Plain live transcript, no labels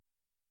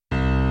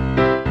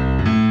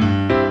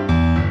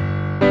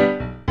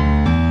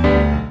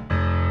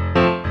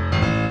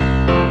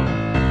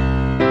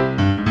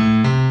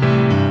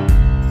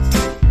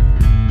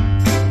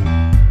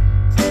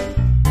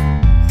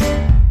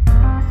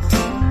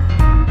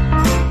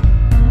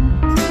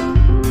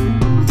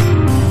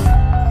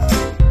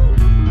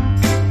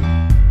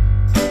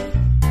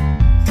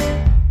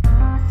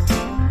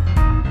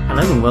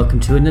welcome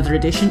to another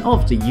edition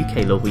of the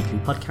UK Law Weekly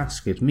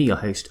podcast with me, your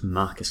host,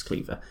 Marcus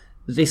Cleaver.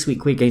 This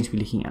week we're going to be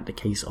looking at the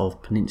case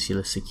of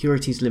Peninsula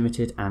Securities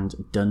Limited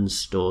and Dunnes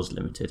Stores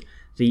Limited.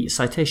 The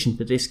citation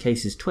for this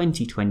case is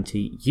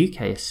 2020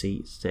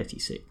 UKSC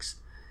 36.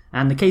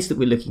 And the case that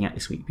we're looking at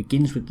this week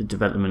begins with the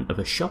development of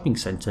a shopping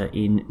centre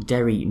in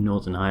Derry,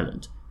 Northern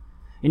Ireland.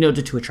 In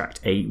order to attract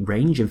a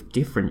range of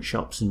different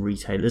shops and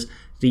retailers,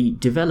 the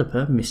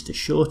developer, Mr.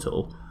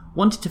 Shortall,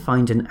 wanted to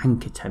find an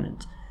anchor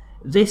tenant.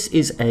 This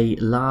is a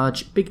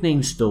large,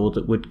 big-name store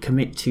that would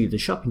commit to the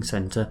shopping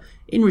centre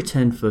in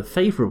return for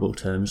favourable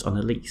terms on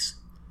a lease.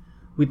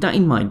 With that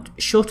in mind,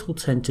 Shortall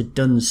turned to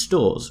Dunnes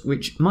Stores,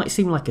 which might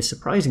seem like a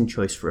surprising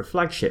choice for a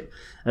flagship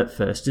at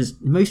first,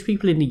 as most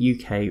people in the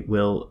UK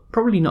will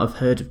probably not have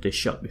heard of this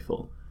shop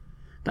before.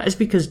 That is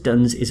because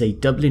Dunnes is a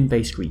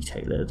Dublin-based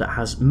retailer that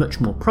has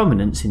much more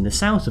prominence in the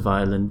south of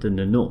Ireland than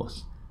the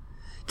north.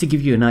 To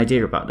give you an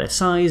idea about their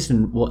size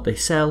and what they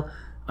sell,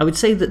 I would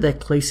say that their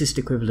closest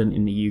equivalent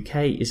in the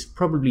UK is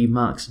probably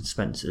Marks &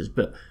 Spencer's,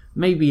 but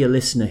maybe a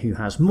listener who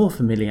has more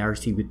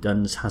familiarity with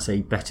Dunnes has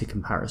a better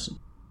comparison.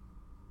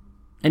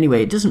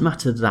 Anyway, it doesn't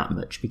matter that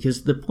much,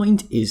 because the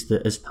point is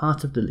that as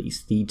part of the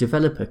lease, the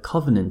developer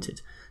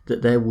covenanted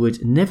that there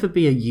would never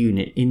be a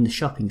unit in the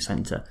shopping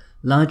centre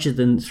larger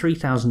than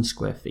 3,000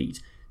 square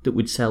feet that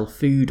would sell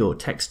food or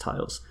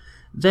textiles,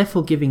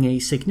 therefore giving a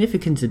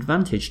significant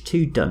advantage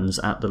to Dunnes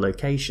at the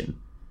location.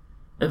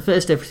 At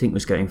first everything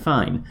was going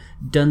fine.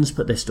 Dunnes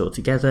put their store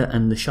together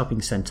and the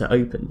shopping centre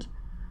opened.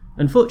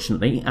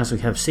 Unfortunately, as we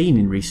have seen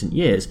in recent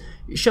years,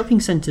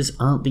 shopping centres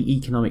aren't the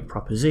economic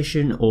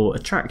proposition or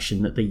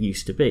attraction that they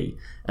used to be,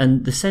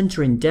 and the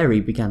centre in Derry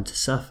began to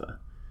suffer.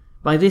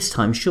 By this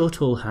time,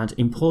 Shortall had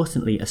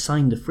importantly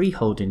assigned the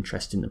freehold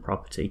interest in the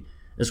property,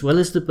 as well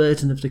as the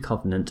burden of the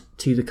covenant,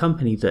 to the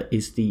company that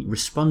is the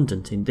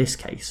respondent in this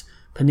case,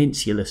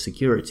 Peninsula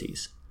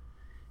Securities.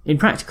 In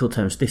practical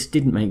terms, this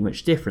didn't make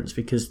much difference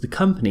because the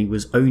company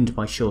was owned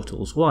by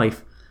Shortall's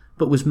wife,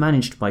 but was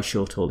managed by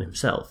Shortall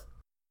himself.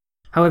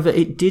 However,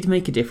 it did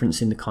make a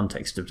difference in the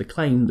context of the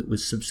claim that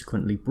was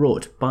subsequently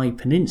brought by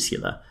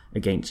Peninsula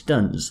against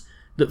Dunnes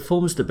that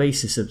forms the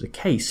basis of the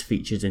case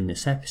featured in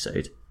this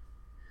episode.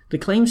 The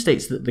claim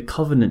states that the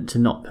covenant to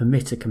not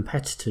permit a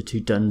competitor to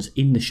Dunnes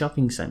in the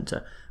shopping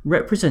centre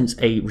represents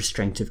a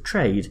restraint of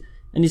trade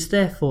and is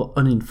therefore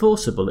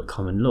unenforceable at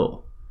common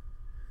law.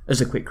 As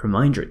a quick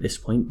reminder at this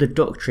point, the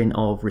doctrine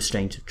of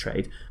restraint of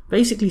trade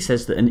basically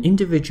says that an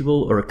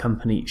individual or a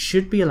company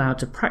should be allowed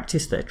to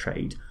practice their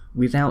trade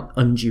without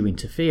undue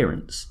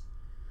interference.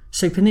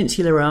 So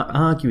Peninsula are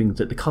arguing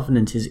that the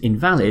covenant is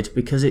invalid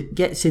because it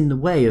gets in the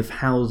way of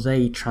how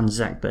they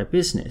transact their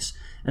business,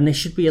 and they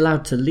should be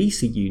allowed to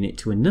lease a unit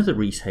to another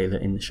retailer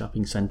in the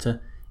shopping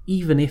centre,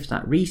 even if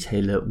that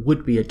retailer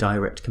would be a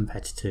direct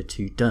competitor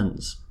to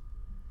Dunnes.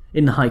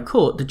 In the High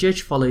Court, the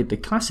judge followed the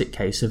classic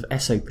case of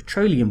Esso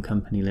Petroleum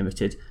Company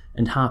Limited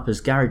and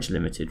Harper's Garage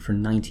Limited from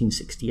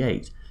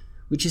 1968,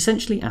 which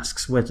essentially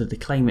asks whether the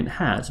claimant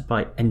had,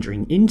 by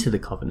entering into the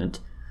covenant,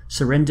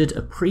 surrendered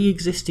a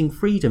pre-existing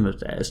freedom of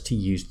theirs to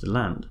use the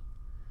land.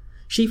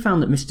 She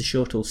found that Mr.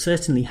 Shortall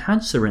certainly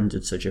had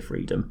surrendered such a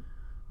freedom,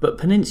 but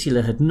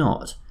Peninsula had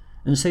not,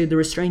 and so the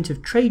restraint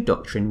of trade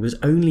doctrine was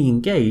only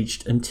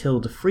engaged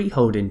until the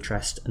freehold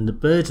interest and the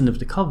burden of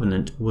the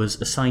covenant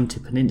was assigned to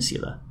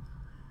Peninsula.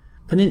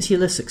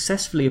 Peninsula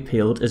successfully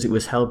appealed, as it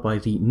was held by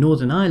the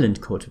Northern Ireland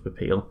Court of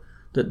Appeal,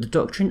 that the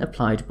doctrine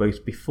applied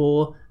both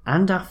before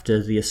and after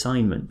the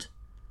assignment.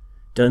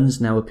 Dunnes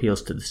now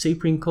appeals to the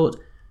Supreme Court,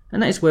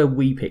 and that is where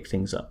we pick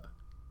things up.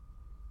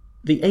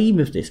 The aim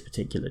of this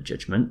particular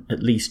judgment,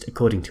 at least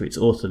according to its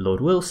author Lord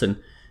Wilson,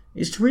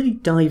 is to really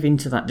dive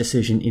into that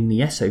decision in the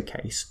Esso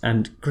case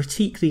and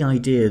critique the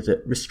idea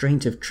that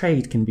restraint of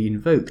trade can be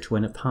invoked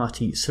when a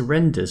party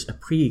surrenders a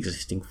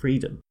pre-existing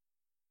freedom.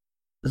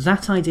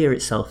 That idea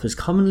itself has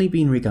commonly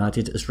been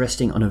regarded as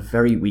resting on a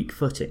very weak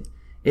footing.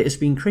 It has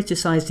been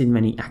criticised in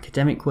many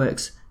academic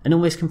works and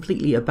almost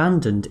completely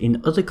abandoned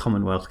in other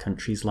Commonwealth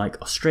countries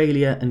like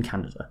Australia and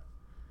Canada.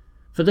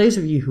 For those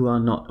of you who are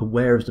not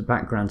aware of the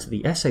background to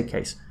the Esso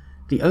case,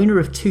 the owner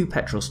of 2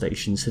 petrol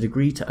stations had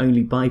agreed to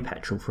only buy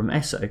petrol from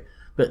Esso,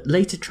 but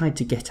later tried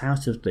to get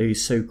out of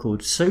those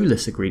so-called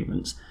solus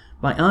agreements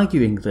by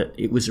arguing that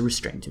it was a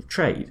restraint of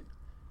trade.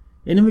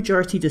 In a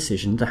majority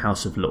decision, the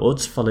House of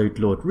Lords followed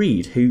Lord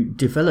Reid, who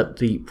developed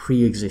the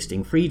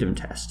pre-existing freedom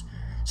test,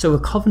 so a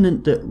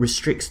covenant that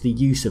restricts the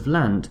use of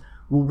land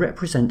will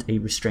represent a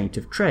restraint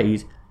of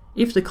trade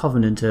if the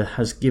covenanter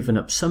has given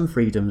up some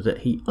freedom that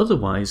he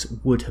otherwise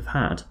would have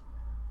had.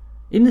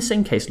 In the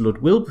same case,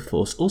 Lord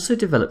Wilberforce also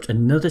developed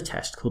another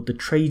test called the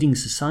Trading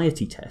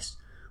Society test,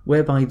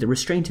 whereby the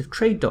restraint of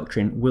trade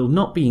doctrine will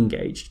not be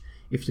engaged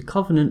if the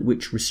covenant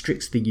which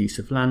restricts the use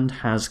of land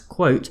has,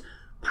 quote,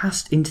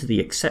 passed into the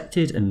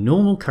accepted and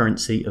normal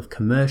currency of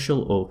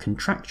commercial or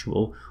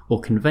contractual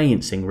or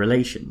conveyancing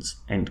relations,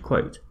 end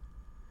quote.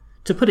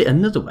 To put it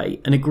another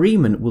way, an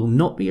agreement will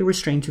not be a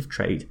restraint of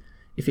trade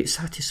if it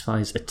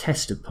satisfies a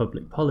test of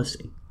public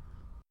policy.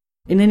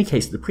 In any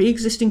case, the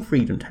pre-existing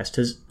freedom test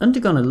has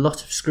undergone a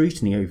lot of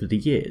scrutiny over the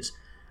years,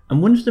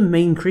 and one of the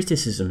main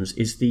criticisms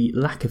is the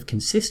lack of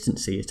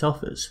consistency it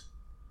offers.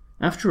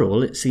 After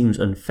all, it seems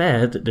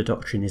unfair that the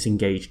doctrine is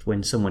engaged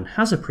when someone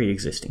has a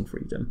pre-existing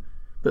freedom,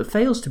 but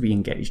fails to be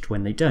engaged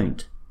when they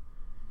don't.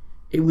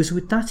 It was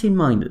with that in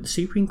mind that the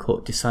Supreme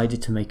Court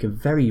decided to make a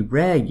very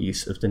rare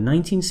use of the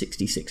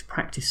 1966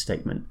 practice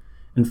statement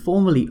and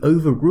formally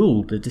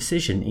overruled the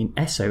decision in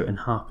Esso and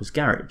Harper's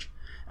Garage,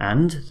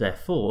 and,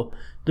 therefore,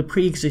 the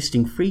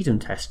pre-existing freedom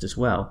test as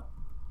well.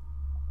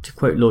 To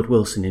quote Lord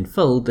Wilson in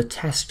full, the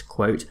test,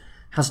 quote,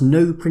 has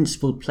no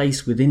principled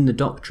place within the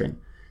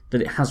doctrine,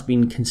 that it has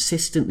been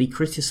consistently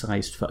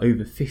criticised for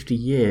over 50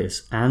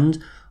 years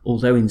and,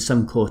 although in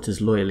some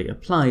quarters loyally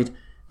applied,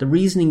 the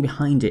reasoning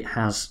behind it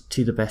has,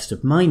 to the best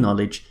of my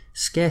knowledge,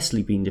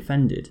 scarcely been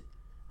defended,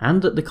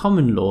 and that the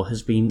common law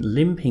has been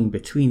limping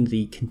between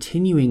the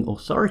continuing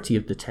authority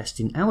of the test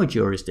in our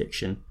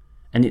jurisdiction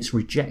and its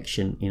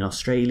rejection in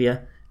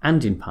Australia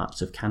and in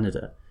parts of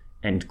Canada.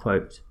 End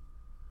quote.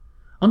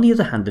 On the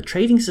other hand, the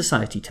Trading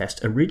Society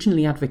test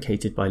originally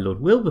advocated by Lord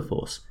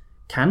Wilberforce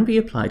can be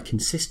applied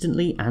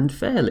consistently and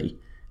fairly,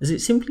 as it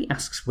simply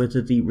asks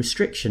whether the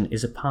restriction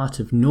is a part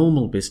of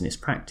normal business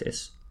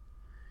practice.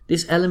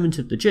 This element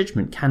of the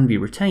judgment can be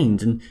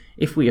retained, and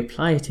if we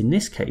apply it in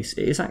this case,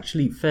 it is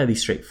actually fairly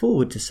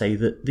straightforward to say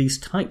that these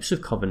types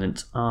of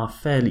covenants are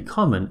fairly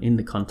common in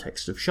the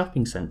context of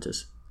shopping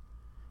centres.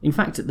 In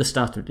fact, at the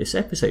start of this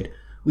episode,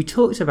 we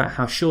talked about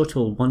how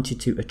Shortall wanted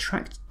to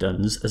attract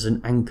Dunnes as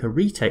an anchor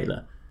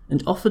retailer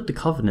and offered the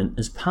covenant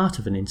as part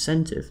of an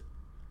incentive.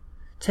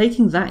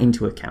 Taking that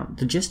into account,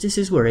 the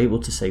justices were able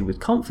to say with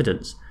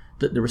confidence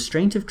that the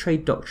restraint of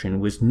trade doctrine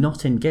was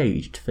not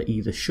engaged for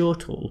either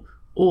Shortall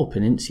or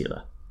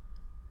Peninsula.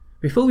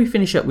 Before we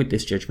finish up with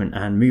this judgment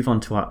and move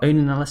on to our own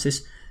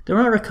analysis, there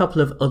are a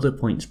couple of other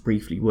points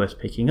briefly worth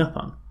picking up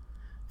on.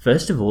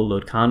 First of all,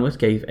 Lord Carnwath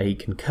gave a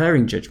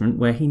concurring judgment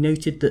where he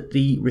noted that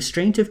the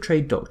restraint of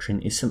trade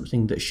doctrine is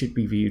something that should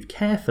be viewed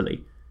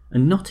carefully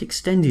and not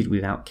extended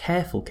without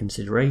careful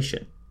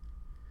consideration.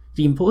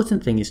 The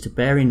important thing is to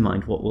bear in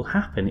mind what will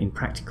happen in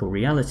practical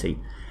reality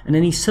and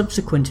any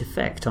subsequent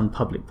effect on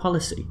public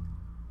policy.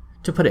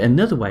 To put it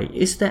another way,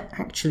 is there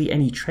actually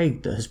any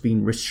trade that has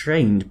been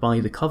restrained by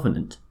the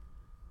covenant?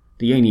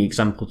 The only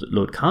example that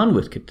Lord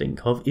Carnwath could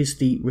think of is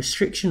the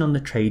restriction on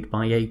the trade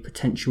by a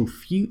potential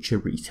future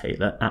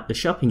retailer at the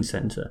shopping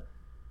centre,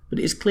 but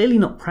it is clearly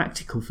not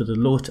practical for the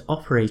law to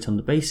operate on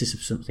the basis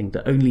of something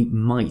that only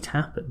might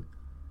happen.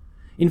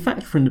 In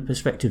fact, from the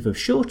perspective of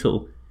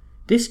Shortall,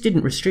 this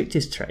didn't restrict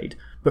his trade,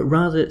 but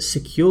rather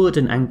secured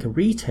an anchor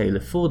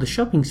retailer for the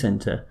shopping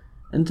centre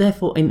and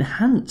therefore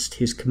enhanced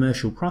his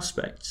commercial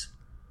prospects.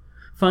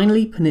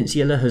 Finally,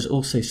 Peninsula has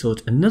also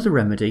sought another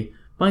remedy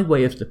by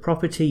way of the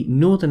Property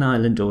Northern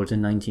Ireland Order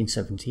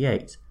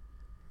 1978.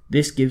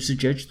 This gives a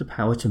judge the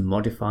power to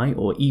modify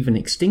or even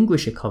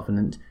extinguish a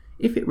covenant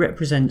if it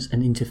represents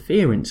an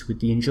interference with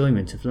the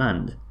enjoyment of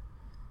land.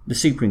 The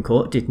Supreme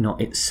Court did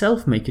not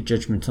itself make a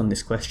judgment on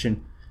this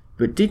question,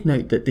 but did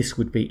note that this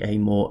would be a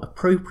more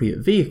appropriate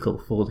vehicle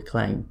for the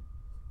claim.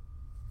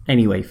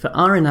 Anyway, for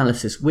our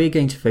analysis, we're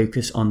going to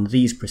focus on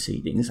these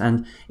proceedings,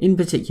 and in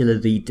particular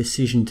the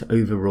decision to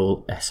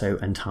overrule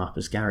Esso and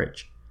Harper's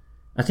Garage.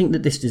 I think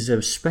that this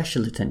deserves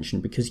special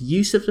attention because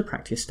use of the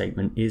practice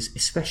statement is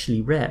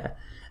especially rare,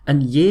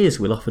 and years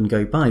will often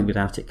go by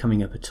without it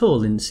coming up at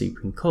all in the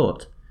Supreme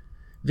Court.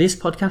 This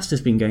podcast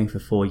has been going for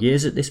 4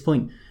 years at this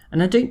point,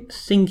 and I don't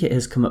think it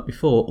has come up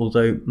before,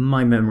 although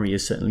my memory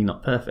is certainly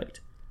not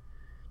perfect.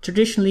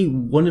 Traditionally,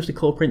 one of the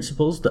core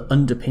principles that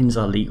underpins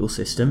our legal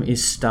system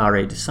is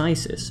stare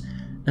decisis,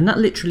 and that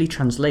literally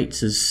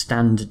translates as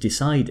stand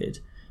decided,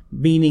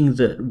 meaning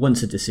that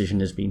once a decision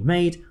has been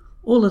made,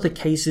 all other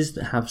cases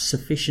that have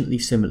sufficiently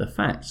similar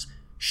facts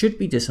should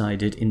be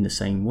decided in the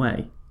same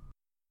way.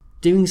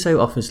 Doing so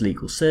offers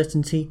legal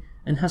certainty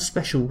and has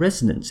special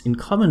resonance in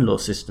common law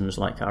systems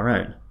like our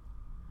own.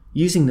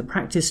 Using the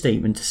practice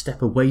statement to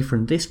step away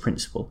from this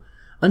principle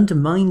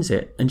undermines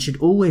it and should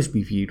always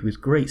be viewed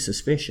with great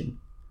suspicion.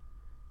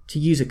 To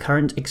use a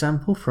current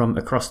example from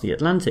across the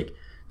Atlantic,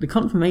 the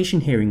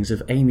confirmation hearings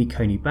of Amy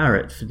Coney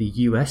Barrett for the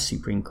US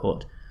Supreme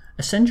Court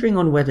are centering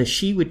on whether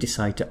she would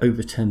decide to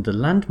overturn the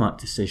landmark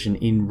decision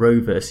in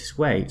Roe v.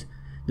 Wade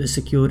that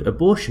secured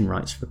abortion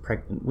rights for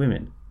pregnant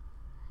women.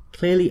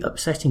 Clearly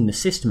upsetting the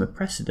system of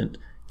precedent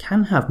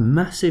can have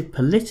massive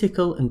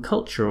political and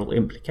cultural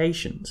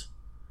implications.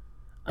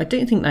 I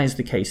don't think that is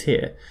the case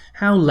here.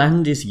 How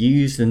land is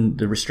used and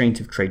the restraint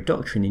of trade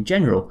doctrine in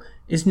general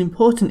is an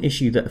important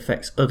issue that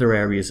affects other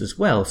areas as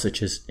well,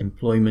 such as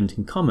employment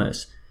and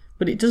commerce,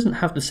 but it doesn't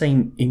have the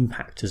same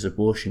impact as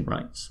abortion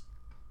rights.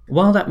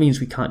 While that means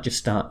we can't just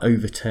start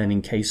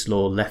overturning case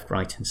law left,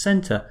 right and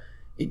centre,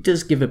 it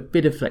does give a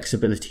bit of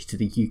flexibility to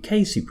the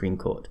UK Supreme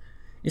Court,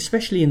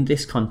 especially in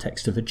this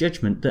context of a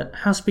judgment that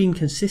has been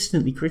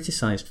consistently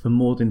criticised for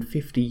more than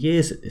 50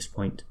 years at this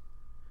point.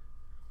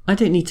 I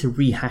don't need to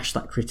rehash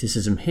that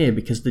criticism here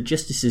because the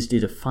justices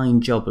did a fine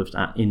job of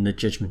that in the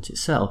judgment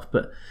itself,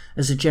 but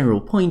as a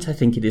general point I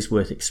think it is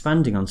worth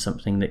expanding on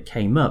something that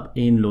came up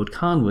in Lord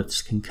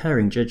Carnwath's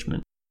concurring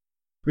judgment.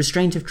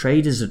 Restraint of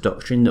trade is a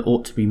doctrine that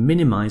ought to be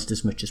minimised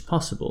as much as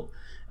possible,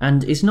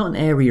 and is not an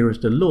area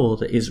of the law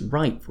that is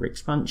ripe for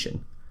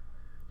expansion.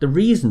 The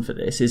reason for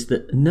this is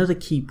that another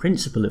key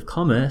principle of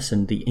commerce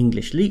and the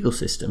English legal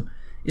system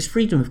is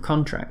freedom of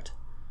contract.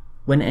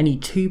 When any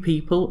two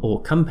people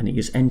or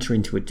companies enter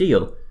into a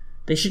deal,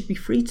 they should be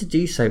free to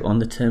do so on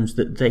the terms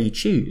that they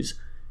choose,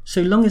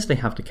 so long as they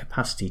have the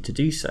capacity to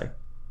do so.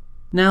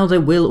 Now,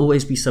 there will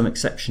always be some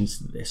exceptions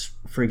to this.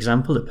 For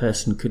example, a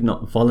person could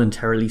not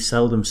voluntarily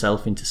sell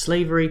themselves into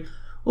slavery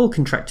or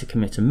contract to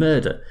commit a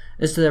murder,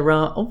 as there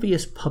are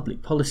obvious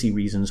public policy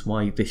reasons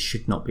why this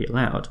should not be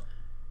allowed.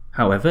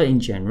 However, in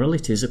general,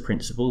 it is a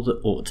principle that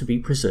ought to be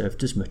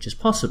preserved as much as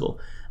possible,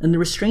 and the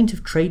restraint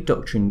of trade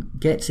doctrine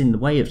gets in the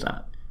way of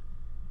that.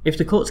 If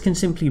the courts can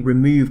simply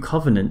remove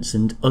covenants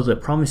and other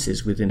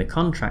promises within a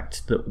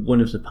contract that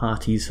one of the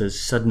parties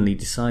has suddenly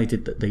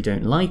decided that they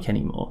don't like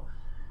anymore,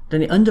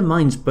 then it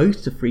undermines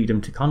both the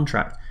freedom to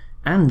contract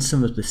and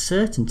some of the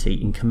certainty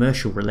in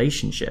commercial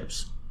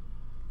relationships.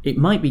 It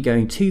might be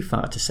going too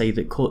far to say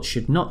that courts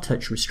should not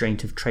touch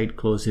restraint of trade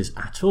clauses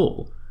at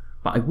all,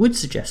 but I would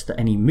suggest that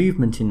any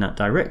movement in that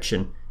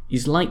direction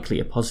is likely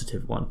a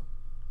positive one.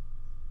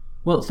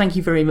 Well, thank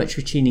you very much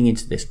for tuning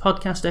into this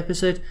podcast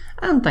episode,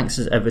 and thanks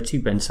as ever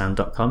to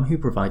bensound.com who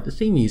provide the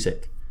theme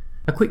music.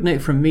 A quick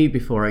note from me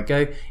before I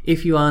go: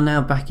 if you are now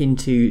back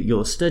into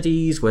your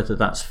studies, whether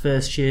that's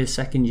first year,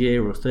 second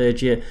year or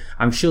third year,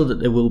 I'm sure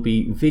that there will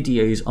be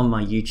videos on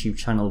my YouTube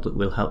channel that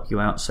will help you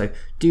out, so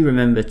do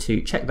remember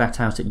to check that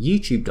out at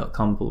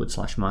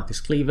youtube.com/Marcus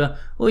Cleaver,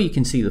 or you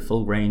can see the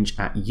full range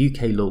at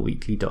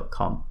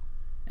uklawweekly.com.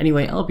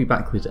 Anyway, I'll be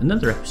back with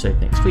another episode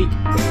next week,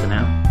 but for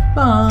now,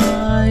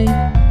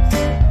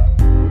 bye!